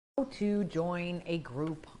To join a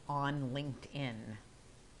group on LinkedIn.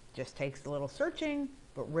 Just takes a little searching,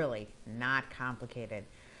 but really not complicated.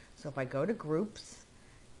 So if I go to groups,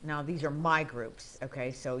 now these are my groups,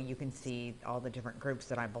 okay? So you can see all the different groups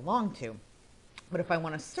that I belong to. But if I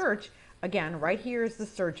want to search, again, right here is the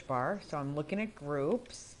search bar. So I'm looking at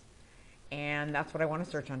groups, and that's what I want to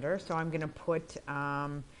search under. So I'm going to put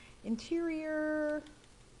interior.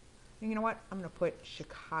 You know what? I'm going to put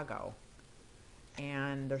Chicago.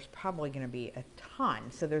 And there's probably going to be a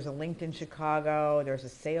ton. So there's a LinkedIn Chicago, there's a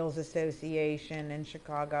sales association in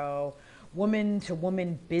Chicago, woman to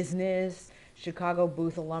woman business, Chicago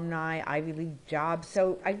booth alumni, Ivy League jobs.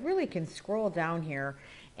 So I really can scroll down here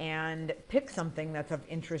and pick something that's of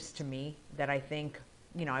interest to me that I think,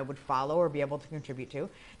 I would follow or be able to contribute to.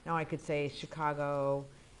 Now I could say Chicago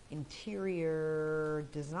interior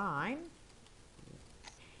design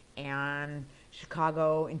and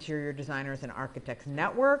Chicago Interior Designers and Architects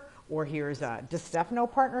Network, or here's DeStefano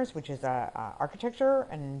Partners, which is a architecture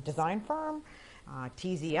and design firm,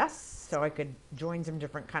 TZS, so I could join some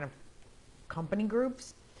different kind of company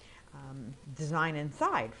groups. Design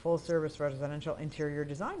Inside, full service residential interior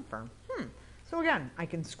design firm. So again, I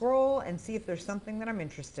can scroll and see if there's something that I'm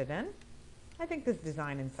interested in. I think this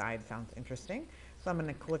Design Inside sounds interesting, so I'm going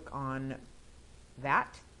to click on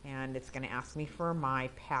that, and it's going to ask me for my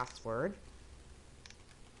password.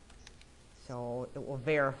 So it will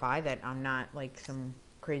verify that I'm not like some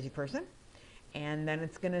crazy person. And then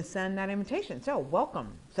it's going to send that invitation. So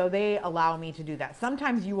welcome. So they allow me to do that.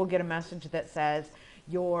 Sometimes you will get a message that says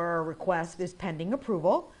your request is pending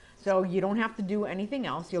approval. So you don't have to do anything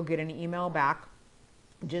else. You'll get an email back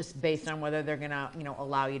just based on whether they're going to,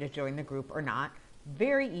 allow you to join the group or not.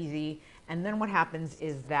 Very easy. And then what happens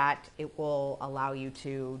is that it will allow you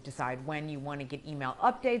to decide when you want to get email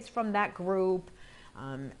updates from that group.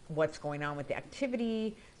 What's going on with the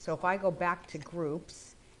activity. So if I go back to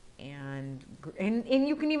groups and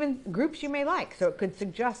you can even groups you may like, so it could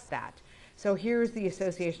suggest that. So here's the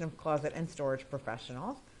Association of Closet and Storage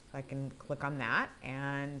Professionals. So I can click on that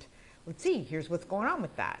and let's see, here's what's going on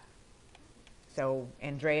with that. So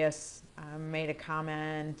Andreas made a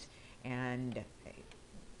comment, and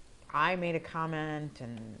I made a comment,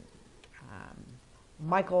 and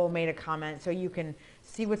Michael made a comment. So you can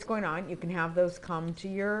see what's going on. You can have those come to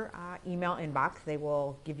your email inbox. They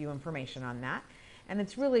will give you information on that. And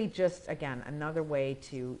it's really just, again, another way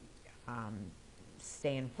to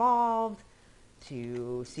stay involved,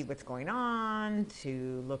 to see what's going on,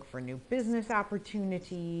 to look for new business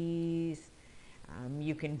opportunities.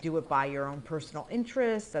 You can do it by your own personal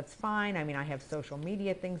interests. That's fine. I mean, I have social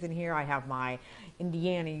media things in here. I have my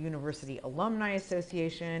Indiana University Alumni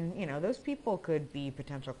Association. Those people could be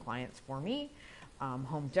potential clients for me.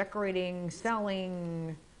 Home decorating,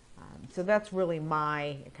 selling. So that's really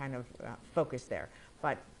my kind of focus there.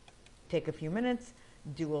 But take a few minutes,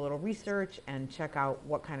 do a little research, and check out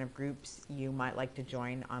what kind of groups you might like to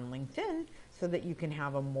join on LinkedIn so that you can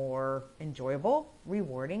have a more enjoyable,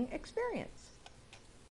 rewarding experience.